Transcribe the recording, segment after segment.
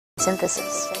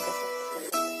Synthesis.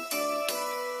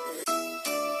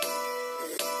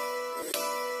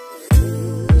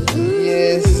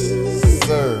 Yes,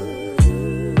 sir.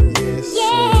 Yes,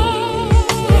 sir.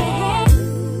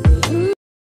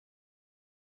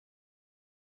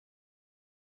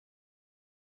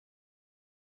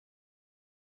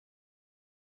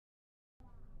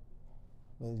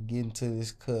 Let's get into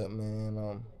this cut,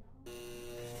 man.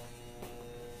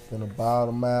 Gonna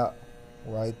bottom out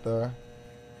right there.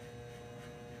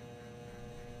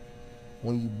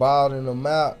 When you bottom them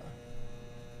out,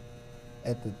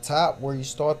 at the top where you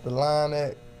start the line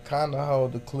at, kind of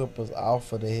hold the clippers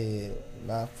off of the head,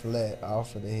 not flat,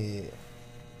 off of the head.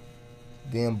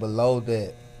 Then below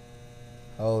that,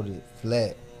 hold it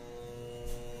flat.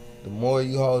 The more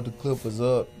you hold the clippers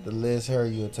up, the less hair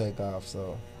you'll take off.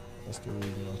 So that's the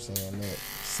reason I'm saying that.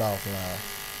 Soft line.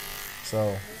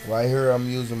 So right here I'm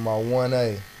using my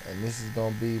 1A, and this is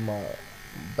gonna be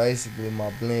basically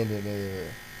my blended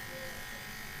area.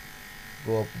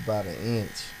 Go up about an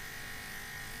inch.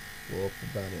 Go up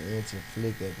about an inch and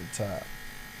flick at the top.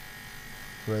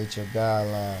 Create your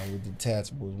guideline with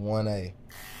detachables 1A.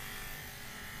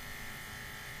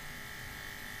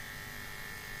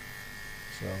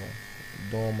 So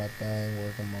doing my thing,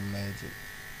 working my magic,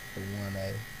 the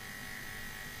 1A.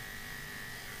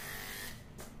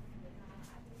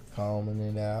 Combing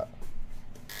it out.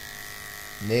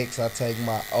 Next I take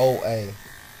my OA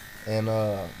and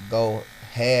go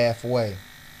halfway,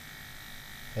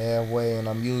 and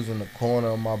I'm using the corner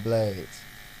of my blades.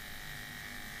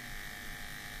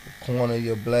 The corner of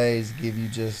your blades give you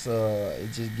just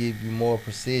it just gives you more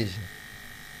precision.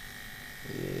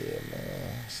 Yeah,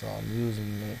 man. So I'm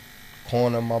using the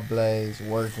corner of my blades,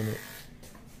 working it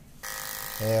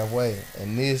halfway.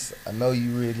 And this, I know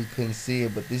you really couldn't see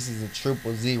it, but this is a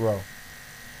 000,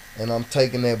 and I'm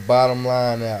taking that bottom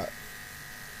line out.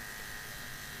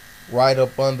 Right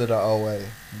up under the OA.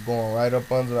 I'm going right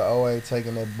up under the OA,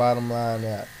 taking that bottom line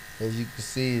out. As you can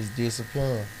see, it's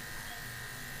disappearing.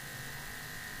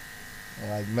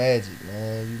 Like magic,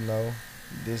 man, you know.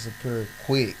 Disappear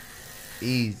quick,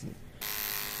 easy.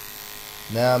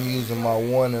 Now I'm using my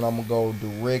 1, and I'm going to go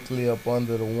directly up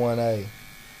under the 1A.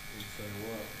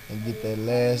 And get that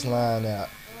last line out.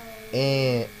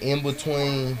 And in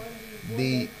between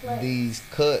these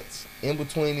cuts, in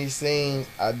between these seams,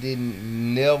 I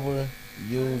didn't never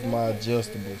use my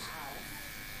adjustables.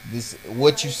 This,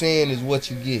 what you seeing is what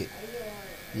you get.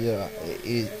 Yeah,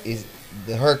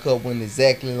 the haircut went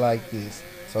exactly like this.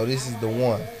 So this is the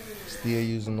 1. Still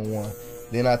using the 1.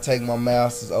 Then I take my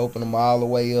masters, open them all the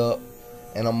way up,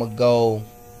 and I'm gonna go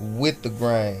with the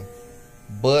grain.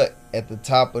 But at the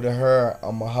top of the hair,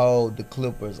 I'm gonna hold the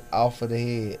clippers off of the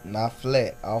head, not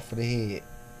flat, off of the head.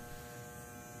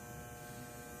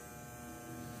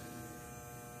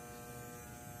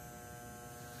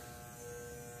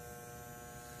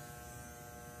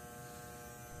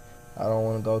 I don't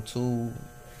want to go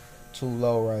too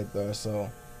low right there, so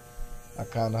I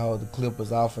kind of hold the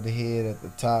clippers off of the head at the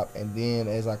top, and then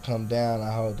as I come down,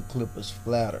 I hold the clippers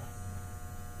flatter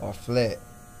or flat.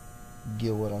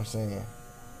 Get what I'm saying?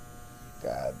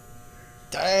 God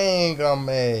dang, I'm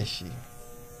ashy.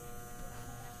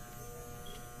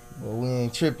 But we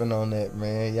ain't tripping on that,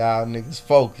 man. Y'all niggas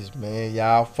focus, man.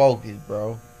 Y'all focus,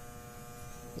 bro.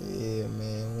 Yeah,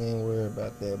 man. We ain't worried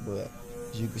about that, but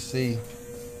as you can see,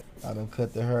 I done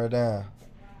cut the hair down.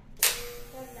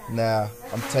 Now,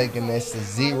 I'm taking this to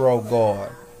 0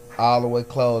 guard. All the way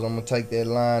closed. I'm going to take that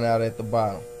line out at the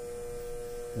bottom.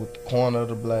 With the corner of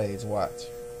the blades. Watch.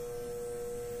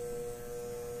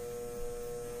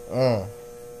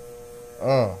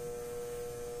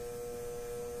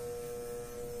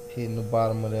 Hitting the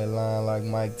bottom of that line like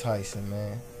Mike Tyson,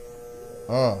 man.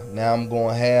 Now I'm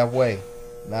going halfway.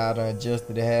 Now I done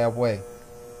adjusted it halfway.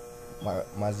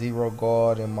 My 0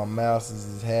 guard and my mouses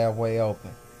is halfway open.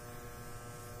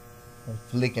 I'm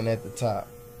flicking at the top.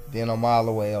 Then I'm all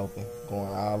the way open.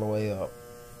 Going all the way up.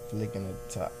 Flicking at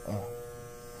the top.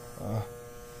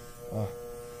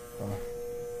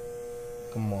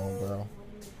 Come on, bro.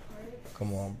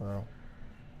 Come on, bro.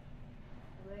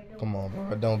 Come on,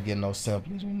 bro. Don't get no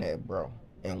simpler than that, bro.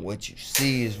 And what you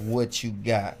see is what you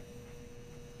got.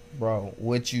 Bro,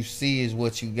 what you see is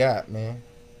what you got, man.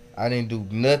 I didn't do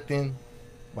nothing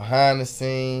behind the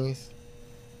scenes.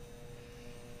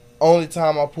 Only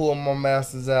time I pulled my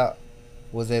masters out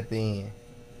was at the end.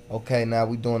 Okay, now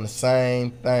we doing the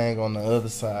same thing on the other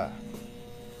side.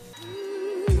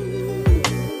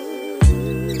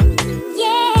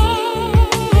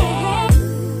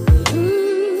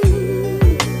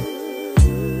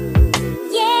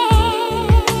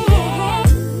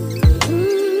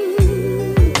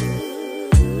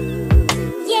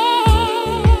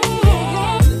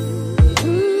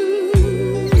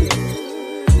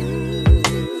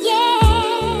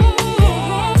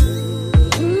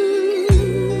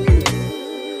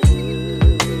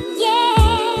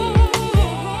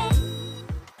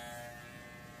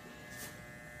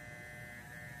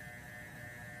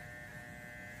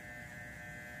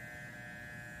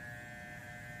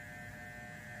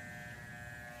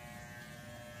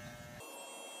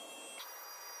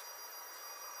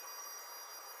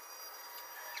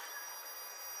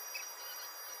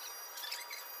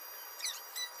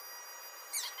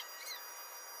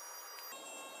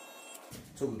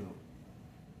 Took it up.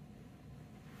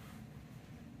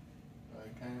 I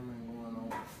came and going on.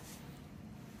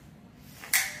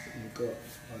 Look up.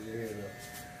 Hold your head up.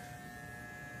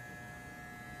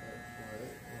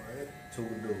 Right. Took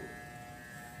it up.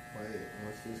 Wait.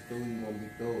 Once it's through, you gonna be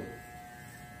through it.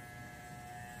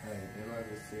 Hey, then I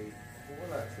just say,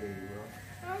 what I tell you, bro?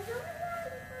 I don't want to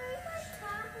play my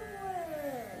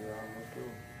tablet. You're almost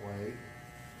through. Wait.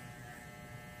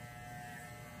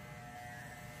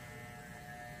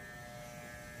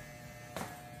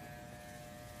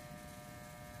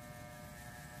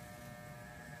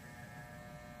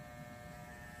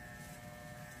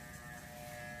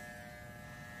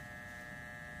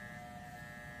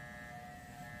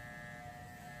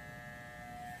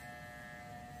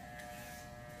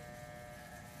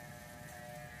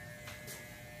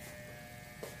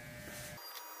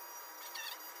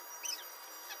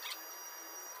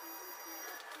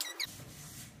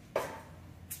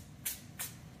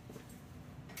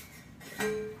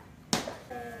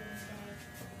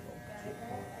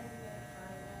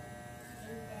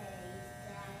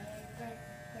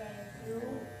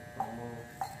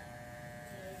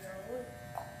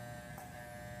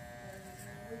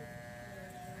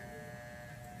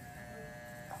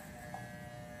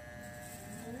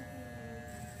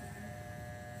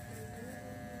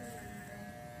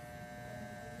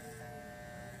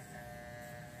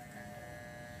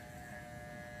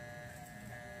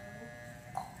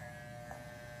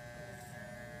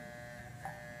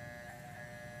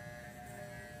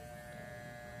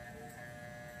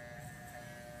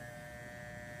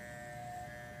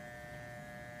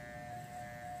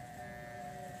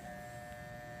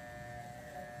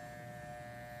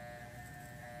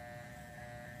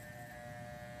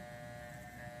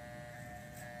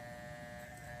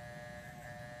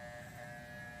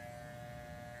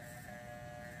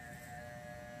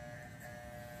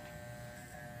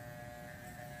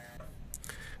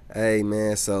 Hey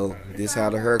man, so this how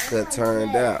the haircut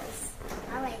turned out.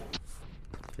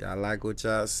 If y'all like what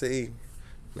y'all see,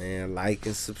 man, like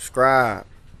and subscribe.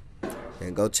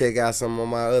 And go check out some of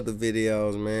my other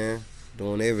videos, man.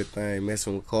 Doing everything,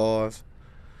 messing with cars,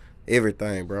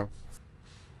 everything, bro.